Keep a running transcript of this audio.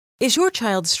Is your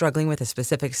child struggling with a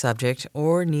specific subject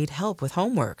or need help with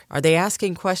homework? Are they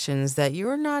asking questions that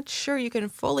you're not sure you can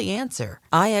fully answer?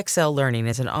 IXL Learning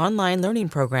is an online learning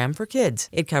program for kids.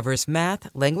 It covers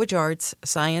math, language arts,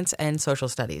 science, and social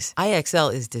studies.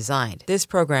 IXL is designed. This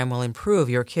program will improve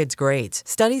your kids' grades.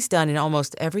 Studies done in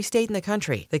almost every state in the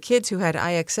country. The kids who had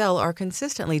IXL are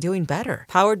consistently doing better.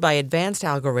 Powered by advanced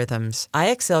algorithms,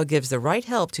 IXL gives the right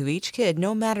help to each kid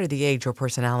no matter the age or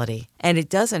personality. And it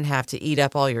doesn't have to eat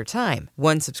up all your time.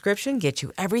 One subscription gets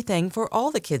you everything for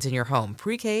all the kids in your home,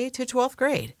 pre-K to 12th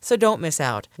grade. So don't miss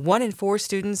out. 1 in 4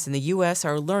 students in the U.S.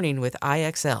 are learning with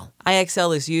IXL.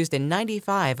 IXL is used in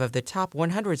 95 of the top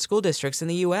 100 school districts in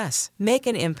the U.S. Make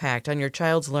an impact on your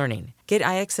child's learning. Get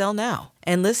IXL now.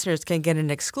 And listeners can get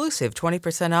an exclusive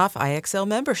 20% off IXL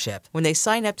membership when they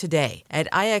sign up today at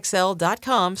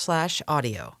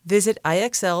IXL.com/audio. Visit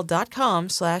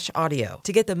IXL.com/audio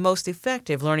to get the most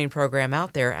effective learning program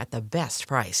out there at the best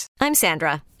price. I'm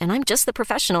Sandra, and I'm just the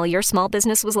professional your small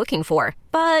business was looking for.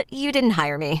 But you didn't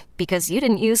hire me because you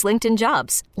didn't use LinkedIn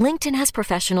Jobs. LinkedIn has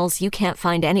professionals you can't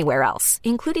find anywhere else,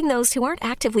 including those who aren't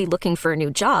actively looking for a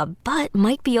new job, but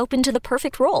might be open to the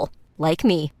perfect role, like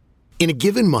me. In a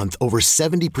given month, over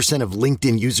 70% of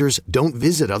LinkedIn users don't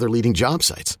visit other leading job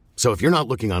sites. So if you're not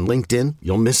looking on LinkedIn,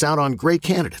 you'll miss out on great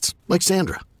candidates like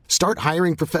Sandra. Start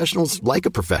hiring professionals like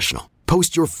a professional.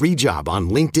 Post your free job on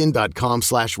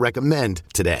linkedin.com/recommend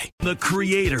today. The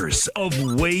creators of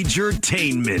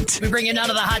Wagertainment. We bring you none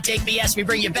of the hot take BS. We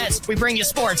bring you bets. We bring you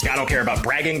sports. I don't care about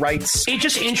bragging rights. It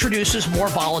just introduces more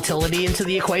volatility into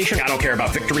the equation. I don't care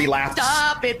about victory laps.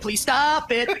 Stop it, please stop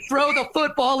it. Throw the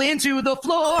football into the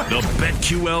floor. The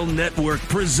BetQL Network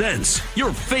presents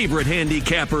your favorite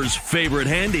handicapper's favorite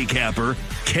handicapper,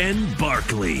 Ken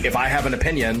Barkley. If I have an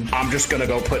opinion, I'm just going to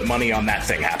go put money on that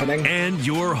thing happening. And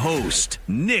your host,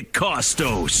 Nick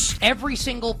Costos. Every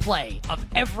single play of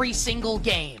every single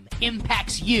game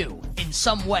impacts you in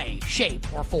some way,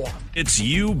 shape, or form. It's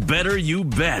You Better You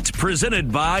Bet,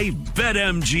 presented by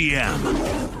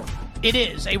BetMGM. It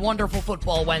is a wonderful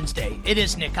football Wednesday. It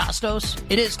is Nick Costos,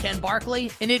 it is Ken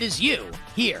Barkley, and it is you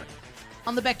here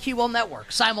on the BetQL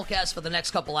Network. Simulcast for the next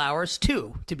couple hours,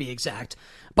 2 to be exact,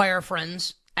 by our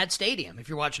friends at Stadium. If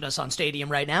you're watching us on Stadium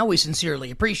right now, we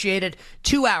sincerely appreciate it.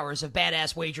 2 hours of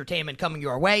badass wagertainment coming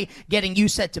your way, getting you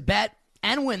set to bet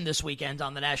and win this weekend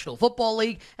on the National Football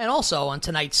League, and also on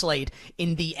tonight's slate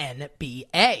in the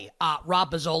NBA.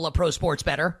 Rob Pizzola, Pro Sports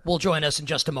Bettor, will join us in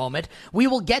just a moment. We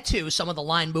will get to some of the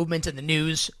line movement in the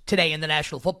news today in the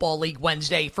National Football League.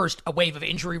 Wednesday, first a wave of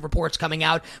injury reports coming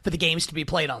out for the games to be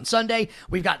played on Sunday.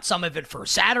 We've got some of it for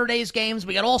Saturday's games.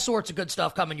 We got all sorts of good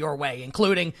stuff coming your way,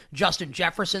 including Justin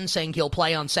Jefferson saying he'll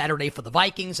play on Saturday for the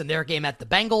Vikings and their game at the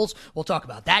Bengals. We'll talk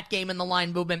about that game in the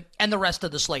line movement and the rest of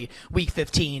the slate, Week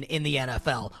 15 in the NFL.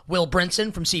 Will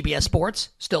Brinson from CBS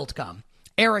Sports, still to come.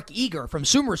 Eric Eager from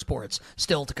Sumer Sports,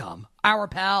 still to come. Our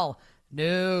pal,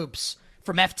 Noobs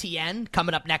from FTN,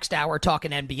 coming up next hour,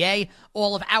 talking NBA.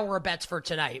 All of our bets for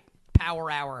tonight,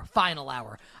 Power Hour, final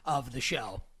hour of the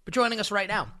show. But joining us right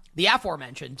now, the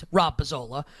aforementioned Rob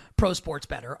Pizzola, Pro Sports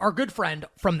Bettor, our good friend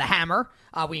from The Hammer.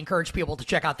 We encourage people to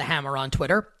check out The Hammer on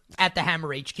Twitter, at The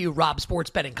Hammer HQ, Rob Sports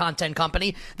Betting Content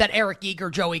Company, that Eric Eager,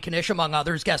 Joey Knish, among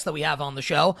others, guests that we have on the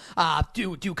show,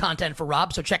 do content for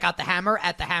Rob. So check out The Hammer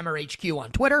at The Hammer HQ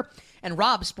on Twitter. And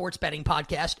Rob's sports betting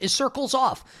podcast is Circles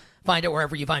Off. Find it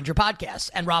wherever you find your podcasts.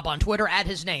 And Rob on Twitter, at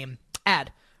his name,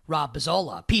 at Rob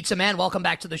Pizzola. Pizza Man, welcome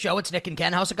back to the show. It's Nick and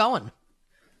Ken. How's it going?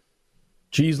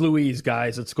 Jeez Louise,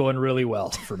 guys, it's going really well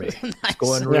for me. Nice. It's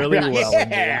going really well.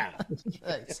 Yeah.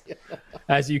 Nice.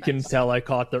 As you can tell, I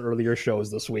caught the earlier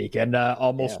shows this week and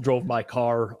almost drove my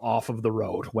car off of the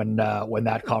road when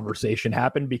that conversation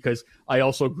happened, because I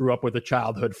also grew up with a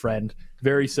childhood friend,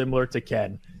 very similar to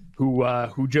Ken,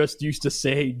 who just used to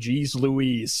say "Jeez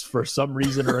Louise" for some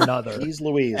reason or another. Jeez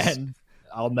Louise. And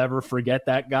I'll never forget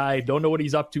that guy. Don't know what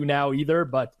he's up to now either,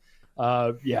 but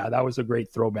that was a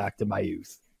great throwback to my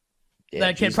youth. Yeah,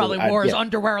 that kid probably wore his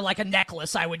underwear like a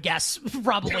necklace, I would guess.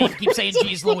 Probably keep saying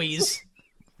 "Jeez Louise."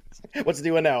 What's he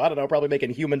doing now? I don't know. Probably making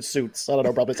human suits. I don't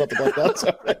know. Probably something like that.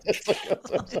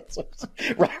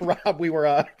 Rob, we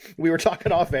were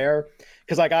talking off air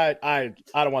because like I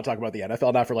don't want to talk about the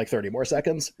NFL not for like 30 more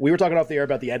seconds. We were talking off the air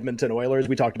about the Edmonton Oilers.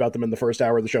 We talked about them in the first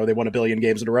hour of the show. They won 1 billion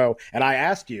games in a row, and I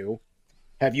asked you,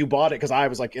 have you bought it? Because I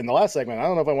was like in the last segment, I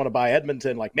don't know if I want to buy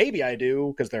Edmonton. Like maybe I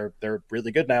do because they're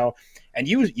really good now. And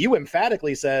you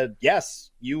emphatically said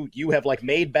yes. You have like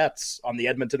made bets on the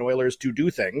Edmonton Oilers to do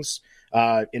things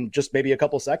in just maybe a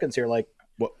couple seconds here. Like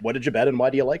what did you bet and why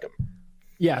do you like them?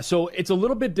 Yeah, so it's a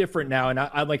little bit different now, and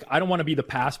I don't want to be the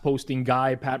pass posting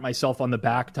guy, pat myself on the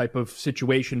back type of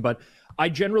situation, but I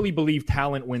generally believe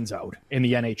talent wins out in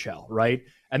the NHL, right?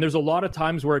 And there's a lot of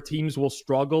times where teams will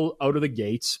struggle out of the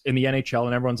gates in the NHL,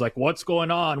 and everyone's like, what's going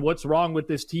on? What's wrong with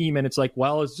this team? And it's like,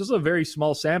 well, it's just a very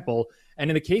small sample. And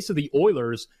in the case of the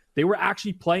Oilers, they were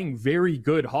actually playing very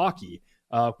good hockey.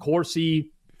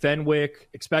 Corsi, Fenwick,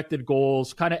 expected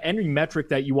goals, kind of any metric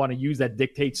that you want to use that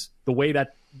dictates the way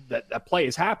that play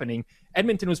is happening.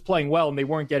 Edmonton was playing well, and they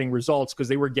weren't getting results because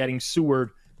they were getting sewered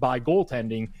by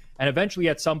goaltending. And eventually,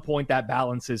 at some point, that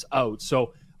balances out.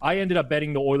 So I ended up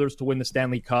betting the Oilers to win the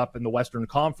Stanley Cup and the Western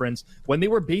Conference when they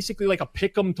were basically like a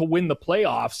pick-em to win the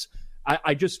playoffs.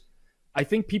 I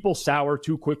think people sour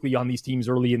too quickly on these teams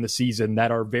early in the season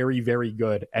that are very, very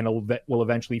good and will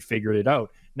eventually figure it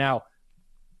out. Now,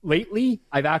 lately,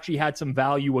 I've actually had some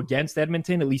value against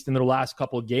Edmonton, at least in their last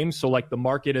couple of games. So, like, the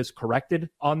market has corrected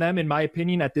on them, in my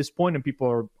opinion, at this point, and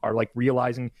people are like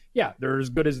realizing, yeah, they're as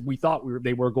good as we thought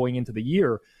they were going into the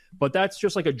year. But that's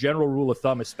just like a general rule of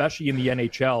thumb, especially in the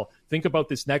NHL. Think about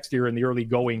this next year in the early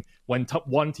going when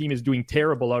one team is doing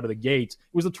terrible out of the gates.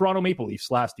 It was the Toronto Maple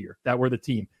Leafs last year that were the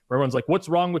team. Where everyone's like, what's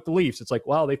wrong with the Leafs? It's like,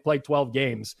 well, they've played 12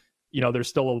 games. You know, there's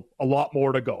still a lot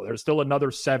more to go. There's still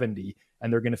another 70,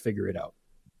 and they're going to figure it out.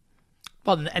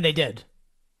 Well, and they did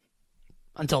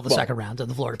until the second round of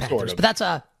the Florida Panthers. Sort of. But that's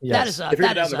a Yes. that is a if you're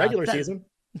that down is the regular season.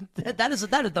 That is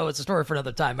though it's a story for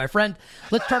another time, my friend.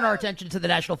 Let's turn our attention to the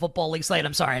National Football League slate.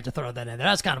 I'm sorry I had to throw that in there.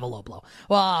 That's kind of a low blow.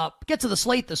 Well, get to the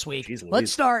slate this week. Jeez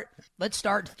Let's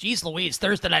start. Geez Louise,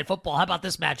 Thursday Night Football. How about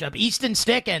this matchup? Easton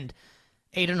Stick and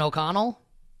Aiden O'Connell,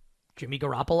 Jimmy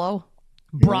Garoppolo,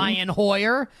 Brian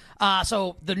Hoyer.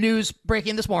 So the news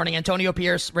breaking this morning, Antonio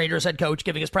Pierce, Raiders head coach,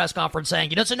 giving his press conference saying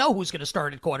he doesn't know who's going to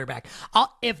start at quarterback.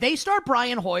 If they start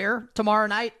Brian Hoyer tomorrow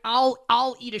night,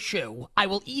 I'll eat a shoe. I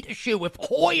will eat a shoe if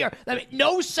Hoyer. I mean,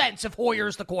 no sense if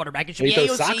Hoyer's the quarterback. It should be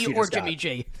AOC or Jimmy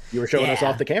G. You were showing us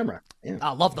off the camera.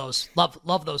 Yeah. Love those.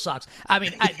 Love those socks. I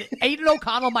mean, Aiden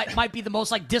O'Connell might be the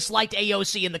most disliked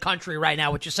AOC in the country right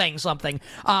now, which is saying something.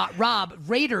 Rob,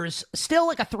 Raiders still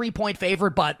like a 3-point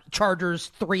favorite, but Chargers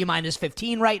 3 minus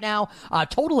 15 right now.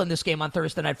 Total in this game on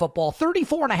Thursday Night Football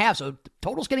 34.5. So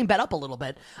total's getting bet up a little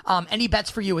bit. Any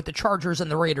bets for you with the Chargers and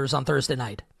the Raiders on Thursday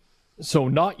night? So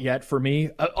not yet for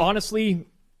me. Honestly,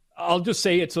 I'll just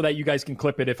say it so that you guys can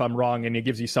clip it if I'm wrong and it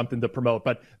gives you something to promote.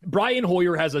 But Brian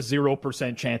Hoyer has a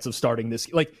 0% chance of starting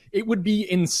this. Like, it would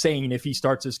be insane if he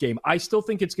starts this game. I still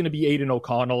think it's going to be Aiden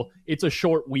O'Connell. It's a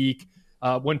short week.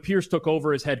 When Pierce took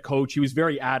over as head coach, he was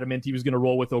very adamant he was going to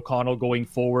roll with O'Connell going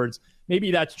forwards.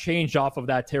 Maybe that's changed off of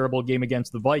that terrible game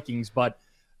against the Vikings, but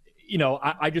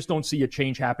I just don't see a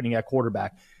change happening at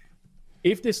quarterback.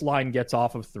 If this line gets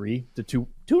off of 3 to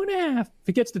 2.5, if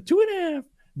it gets to 2.5,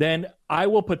 then I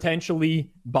will potentially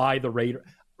buy the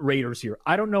Raiders here.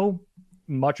 I don't know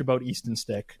much about Easton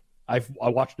Stick. I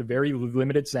watched a very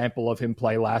limited sample of him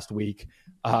play last week.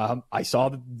 I saw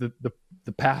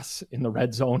the pass in the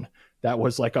red zone that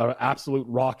was like an absolute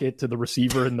rocket to the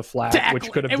receiver in the flat,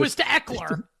 which could have. It was to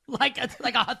Eckler, like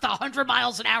 100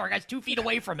 miles an hour. Guys, 2 feet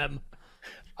away from him.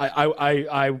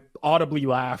 I audibly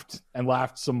laughed and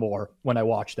laughed some more when I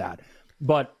watched that.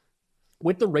 But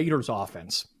with the Raiders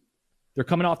offense, they're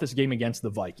coming off this game against the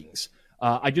Vikings.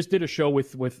 I just did a show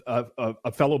with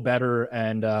a fellow bettor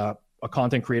and a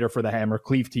content creator for The Hammer,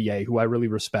 Cleve TA, who I really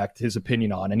respect his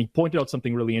opinion on. And he pointed out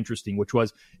something really interesting, which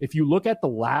was if you look at the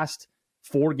last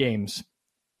 4 games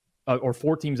or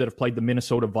 4 teams that have played the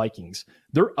Minnesota Vikings,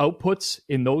 their outputs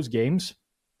in those games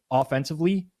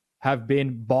offensively have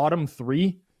been bottom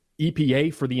 3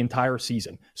 EPA for the entire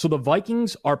season. So the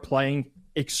Vikings are playing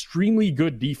extremely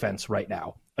good defense right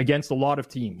now against a lot of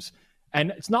teams.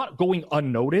 And it's not going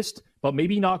unnoticed, but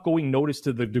maybe not going noticed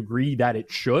to the degree that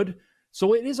it should.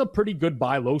 So it is a pretty good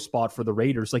buy low spot for the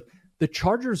Raiders. Like, the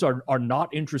Chargers are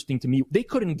not interesting to me. They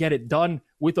couldn't get it done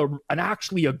with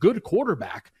actually a good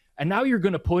quarterback. And now you're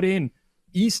going to put in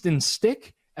Easton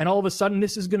Stick, and all of a sudden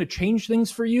this is going to change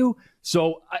things for you.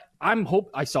 So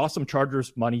I saw some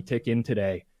Chargers money tick in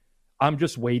today. I'm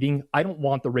just waiting. I don't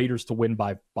want the Raiders to win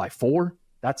by 4.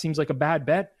 That seems like a bad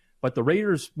bet. But the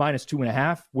Raiders minus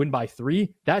 2.5, win by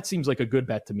 3, that seems like a good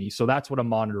bet to me. So that's what I'm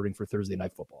monitoring for Thursday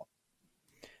Night Football.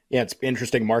 Yeah, it's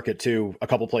interesting market too. A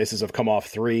couple places have come off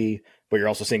 3. but you're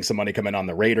also seeing some money come in on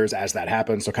the Raiders as that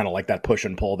happens. So kind of like that push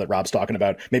and pull that Rob's talking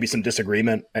about, maybe some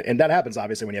disagreement. And that happens,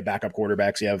 obviously, when you have backup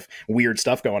quarterbacks, you have weird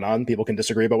stuff going on. People can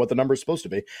disagree about what the number is supposed to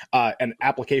be. An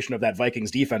application of that Vikings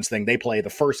defense thing, they play the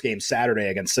first game Saturday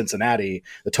against Cincinnati.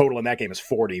 The total in that game is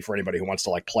 40 for anybody who wants to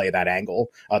like play that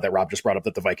angle that Rob just brought up,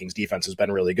 that the Vikings defense has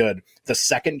been really good. The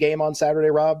second game on Saturday,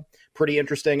 Rob, pretty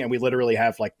interesting. And we literally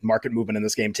have like market movement in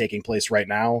this game taking place right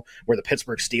now where the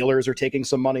Pittsburgh Steelers are taking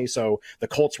some money. So the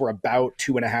Colts were about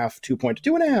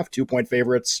 2.5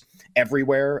 favorites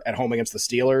everywhere at home against the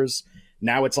Steelers.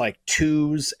 Now it's like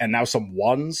 2s, and now some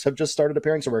 1s have just started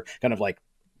appearing. So we're kind of like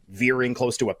veering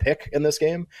close to a pick in this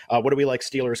game. What do we like?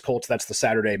 Steelers, Colts. That's the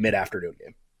Saturday mid-afternoon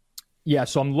game. Yeah,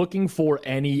 so I'm looking for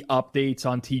any updates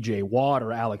on TJ Watt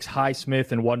or Alex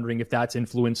Highsmith and wondering if that's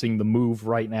influencing the move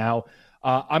right now.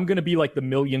 I'm going to be like the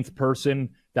millionth person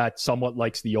that somewhat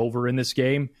likes the over in this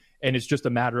game, and it's just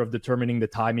a matter of determining the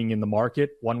timing in the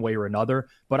market one way or another.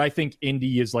 But I think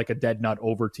Indy is like a dead nut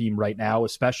over team right now,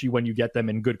 especially when you get them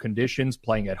in good conditions,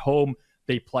 playing at home.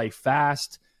 They play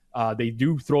fast. They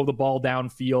do throw the ball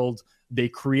downfield. They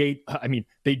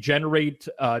they generate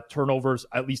turnovers,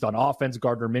 at least on offense.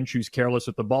 Gardner Minshew's careless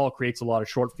with the ball, creates a lot of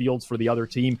short fields for the other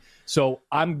team. So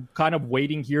I'm kind of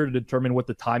waiting here to determine what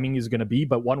the timing is going to be.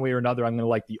 But one way or another, I'm going to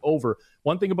like the over.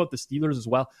 One thing about the Steelers as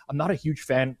well, I'm not a huge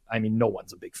fan. I mean, no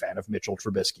one's a big fan of Mitchell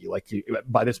Trubisky. Like,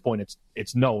 by this point,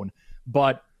 it's known.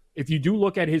 But if you do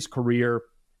look at his career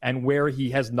and where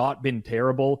he has not been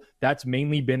terrible, that's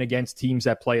mainly been against teams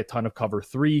that play a ton of cover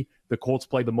 3. The Colts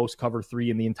play the most cover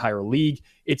 3 in the entire league.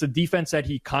 It's a defense that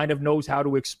he kind of knows how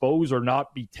to expose or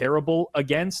not be terrible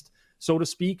against, so to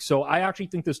speak. So I actually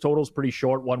think this total is pretty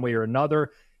short one way or another.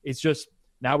 It's just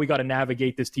now we got to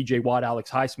navigate this TJ Watt,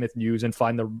 Alex Highsmith news and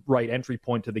find the right entry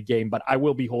point to the game. But I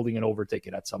will be holding an over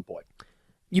ticket at some point.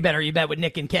 You bet with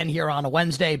Nick and Ken here on a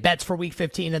Wednesday. Bets for Week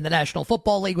 15 in the National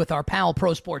Football League with our pal,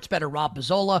 pro sports bettor Rob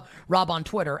Pizzola. Rob on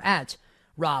Twitter at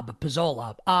Rob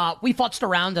Pizzola. We futzed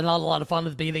around and had a lot of fun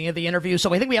at the beginning of the interview,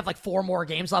 so I think we have like 4 more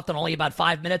games left and only about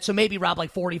 5 minutes, so maybe, Rob,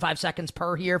 like 45 seconds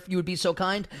per here, if you would be so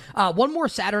kind. One more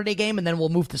Saturday game, and then we'll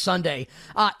move to Sunday.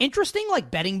 Interesting, like,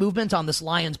 betting movement on this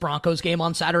Lions-Broncos game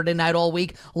on Saturday night all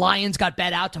week. Lions got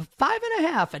bet out to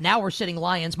 5.5, and now we're sitting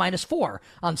Lions -4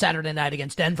 on Saturday night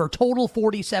against Denver. Total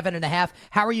 47.5.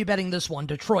 How are you betting this one,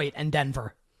 Detroit and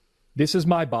Denver? This is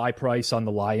my buy price on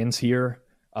the Lions here.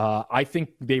 I think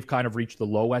they've kind of reached the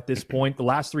low at this point. The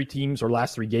last 3 games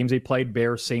they played,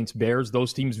 Bears, Saints, Bears,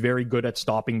 those teams very good at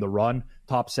stopping the run,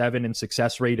 top 7 in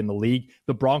success rate in the league.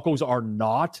 The Broncos are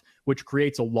not, which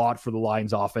creates a lot for the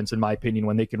Lions offense, in my opinion,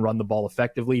 when they can run the ball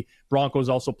effectively. Broncos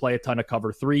also play a ton of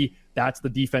cover 3. That's the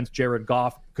defense Jared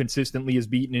Goff consistently has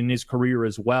beaten in his career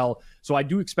as well. So I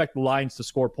do expect the Lions to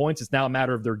score points. It's now a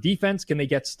matter of their defense. Can they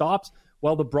get stops?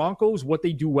 Well, the Broncos, what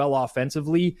they do well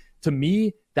offensively, to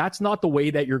me, that's not the way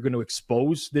that you're going to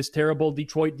expose this terrible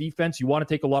Detroit defense. You want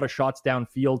to take a lot of shots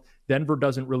downfield. Denver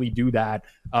doesn't really do that.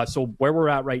 So where we're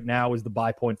at right now is the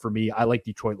buy point for me. I like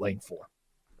Detroit laying 4.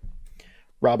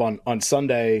 Rob, on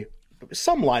Sunday,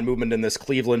 some line movement in this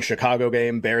Cleveland-Chicago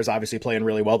game. Bears obviously playing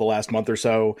really well the last month or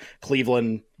so.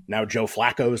 Cleveland, now Joe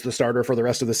Flacco's the starter for the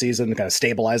rest of the season, kind of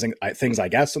stabilizing things, I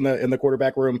guess, in the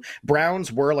quarterback room.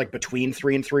 Browns were like between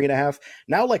 3 and 3.5.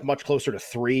 Now like much closer to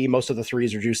 3. Most of the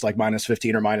 3s are juiced like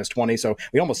 -15 or -20. So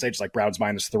we almost say just like Browns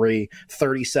 -3,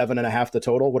 37.5 the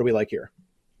total. What do we like here?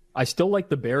 I still like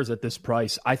the Bears at this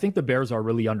price. I think the Bears are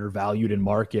really undervalued in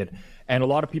market. And a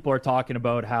lot of people are talking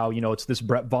about how, it's this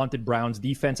vaunted Browns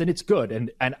defense, and it's good.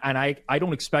 And I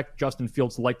don't expect Justin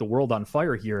Fields to light the world on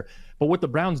fire here. But what the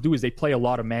Browns do is they play a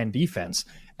lot of man defense.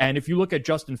 And if you look at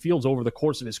Justin Fields over the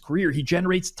course of his career, he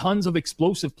generates tons of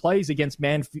explosive plays against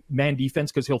man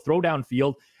defense because he'll throw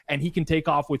downfield and he can take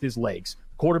off with his legs.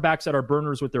 Quarterbacks that are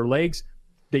burners with their legs,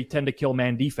 they tend to kill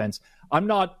man defense. I'm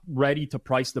not ready to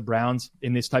price the Browns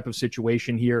in this type of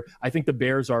situation here. I think the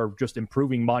Bears are just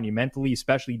improving monumentally,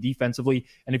 especially defensively.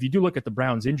 And if you do look at the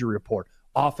Browns injury report,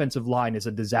 offensive line is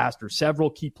a disaster. Several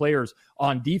key players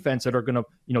on defense that are going to,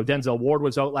 Denzel Ward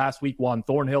was out last week. Juan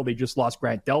Thornhill, they just lost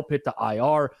Grant Delpit to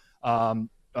IR.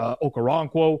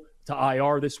 Okoronkwo to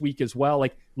IR this week as well.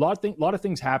 Like a lot of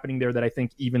things happening there that I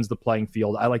think evens the playing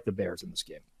field. I like the Bears in this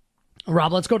game.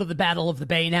 Rob, let's go to the Battle of the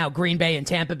Bay now. Green Bay and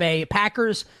Tampa Bay.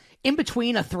 Packers in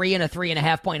between a 3 and a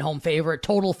 3.5 point home favorite.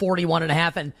 Total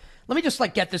 41.5. And let me just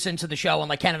get this into the show,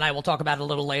 and Ken and I will talk about it a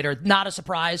little later. Not a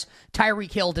surprise.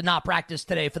 Tyreek Hill did not practice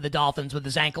today for the Dolphins with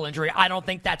his ankle injury. I don't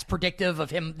think that's predictive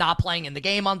of him not playing in the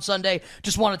game on Sunday.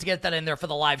 Just wanted to get that in there for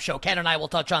the live show. Ken and I will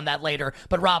touch on that later.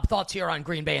 But Rob, thoughts here on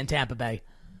Green Bay and Tampa Bay?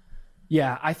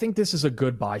 Yeah, I think this is a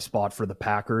good buy spot for the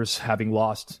Packers, having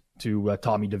lost to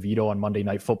Tommy DeVito on Monday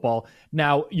Night Football.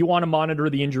 Now, you want to monitor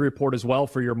the injury report as well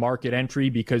for your market entry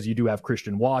because you do have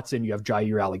Christian Watson, you have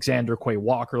Jair Alexander, Quay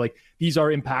Walker. Like, these are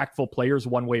impactful players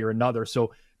one way or another.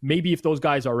 So maybe if those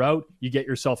guys are out, you get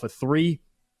yourself a 3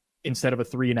 instead of a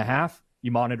 3.5.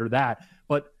 You monitor that.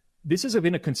 But this has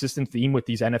been a consistent theme with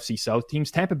these NFC South teams.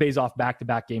 Tampa Bay's off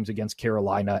back-to-back games against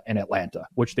Carolina and Atlanta,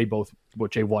 which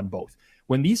they won both.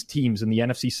 When these teams in the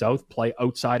NFC South play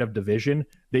outside of division,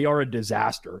 they are a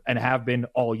disaster and have been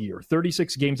all year.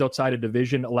 36 games outside of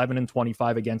division,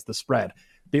 11-25 against the spread.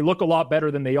 They look a lot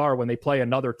better than they are when they play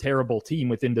another terrible team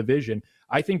within division.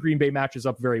 I think Green Bay matches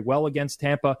up very well against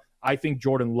Tampa. I think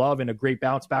Jordan Love in a great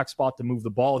bounce-back spot to move the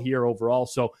ball here overall.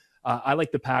 So I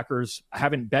like the Packers. I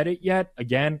haven't bet it yet.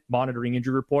 Again, monitoring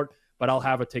injury report, but I'll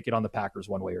have a ticket on the Packers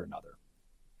one way or another.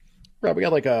 Rob, we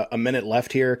got like a minute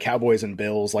left here. Cowboys and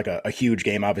Bills, like a huge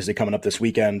game obviously coming up this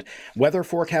weekend. Weather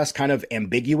forecast kind of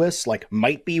ambiguous, like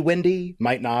might be windy,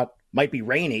 might not, might be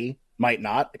rainy, might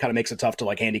not. It kind of makes it tough to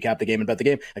like handicap the game and bet the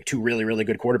game. Like two really, really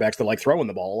good quarterbacks that like throwing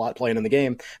the ball a lot, playing in the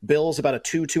game. Bills about a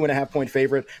 2.5 point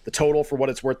favorite. The total, for what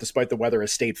it's worth, despite the weather,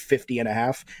 has stayed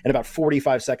 50.5. In about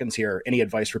 45 seconds here, any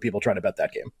advice for people trying to bet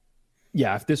that game?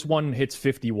 Yeah, if this one hits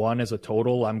 51 as a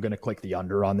total, I'm going to click the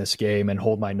under on this game and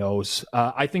hold my nose.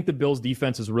 I think the Bills'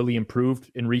 defense has really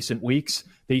improved in recent weeks.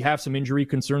 They have some injury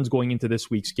concerns going into this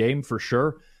week's game for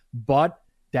sure. But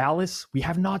Dallas, we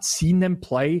have not seen them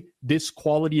play this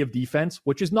quality of defense,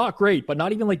 which is not great, but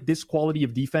not even like this quality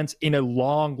of defense in a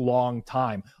long, long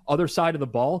time. Other side of the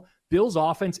ball, Bills'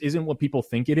 offense isn't what people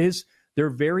think it is. They're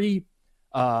very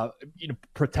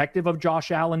protective of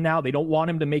Josh Allen now. They don't want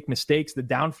him to make mistakes. The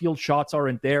downfield shots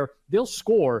aren't there. They'll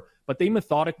score, but they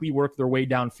methodically work their way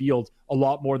downfield a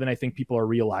lot more than I think people are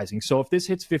realizing. So if this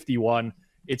hits 51,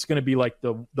 it's going to be like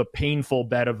the painful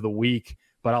bet of the week,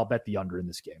 but I'll bet the under in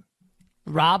this game.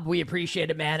 Rob, we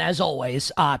appreciate it, man. As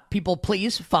always, people,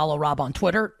 please follow Rob on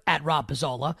Twitter at Rob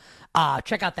Pizzola.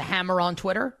 Check out the Hammer on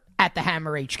Twitter at the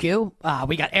Hammer HQ.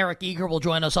 We got Eric Eager will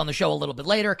join us on the show a little bit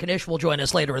later. Kanish will join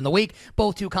us later in the week.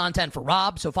 Both do content for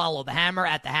Rob, so follow the Hammer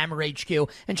at the Hammer HQ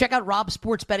and check out Rob's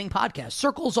Sports Betting Podcast.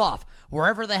 Circles Off,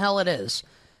 wherever the hell it is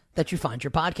that you find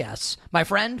your podcasts. My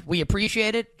friend, we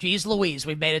appreciate it. Jeez Louise,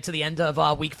 we've made it to the end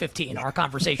of week 15. Our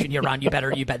conversation here on You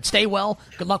Better You Bet. Stay well.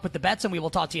 Good luck with the bets, and we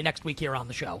will talk to you next week here on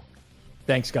the show.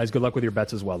 Thanks, guys. Good luck with your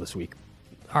bets as well this week.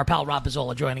 Our pal Rob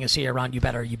Pizzola joining us here on You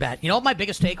Better You Bet. You know what my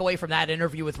biggest takeaway from that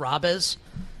interview with Rob is?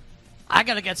 I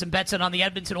got to get some bets in on the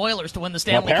Edmonton Oilers to win the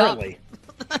Stanley Cup.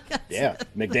 Yeah,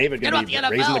 McDavid going to be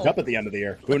raising the cup at the end of the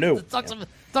year. Who knew? Talk some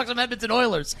Edmonton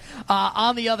Oilers.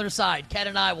 On the other side, Ken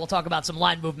and I will talk about some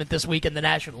line movement this week in the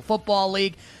National Football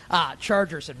League.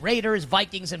 Chargers and Raiders,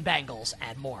 Vikings and Bengals,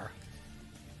 and more.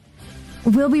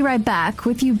 We'll be right back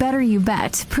with You Better You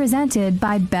Bet, presented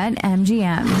by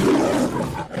BetMGM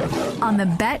on the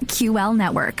BetQL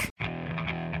network.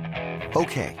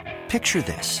 Okay, picture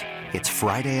this. It's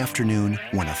Friday afternoon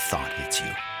when a thought hits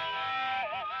you.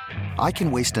 I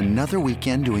can waste another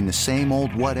weekend doing the same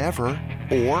old whatever,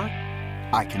 or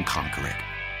I can conquer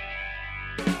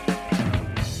it.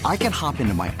 I can hop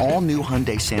into my all-new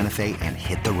Hyundai Santa Fe and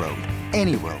hit the road.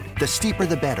 Any road. The steeper,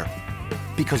 the better.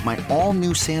 Because my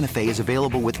all-new Santa Fe is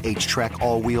available with H-Track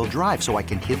all-wheel drive, so I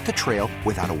can hit the trail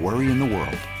without a worry in the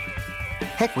world.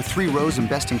 Heck, with 3 rows and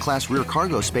best-in-class rear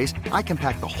cargo space, I can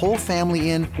pack the whole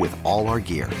family in with all our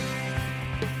gear.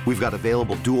 We've got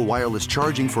available dual wireless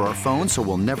charging for our phones, so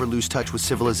we'll never lose touch with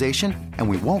civilization, and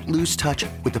we won't lose touch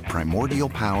with the primordial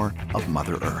power of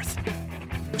Mother Earth.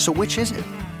 So which is it?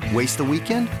 Waste the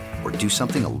weekend or do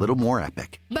something a little more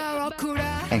epic?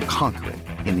 And conquer it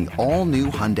in the all-new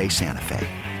Hyundai Santa Fe.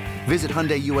 Visit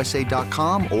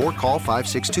HyundaiUSA.com or call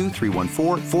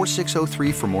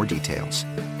 562-314-4603 for more details.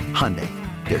 Hyundai,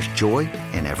 there's joy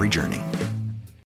in every journey.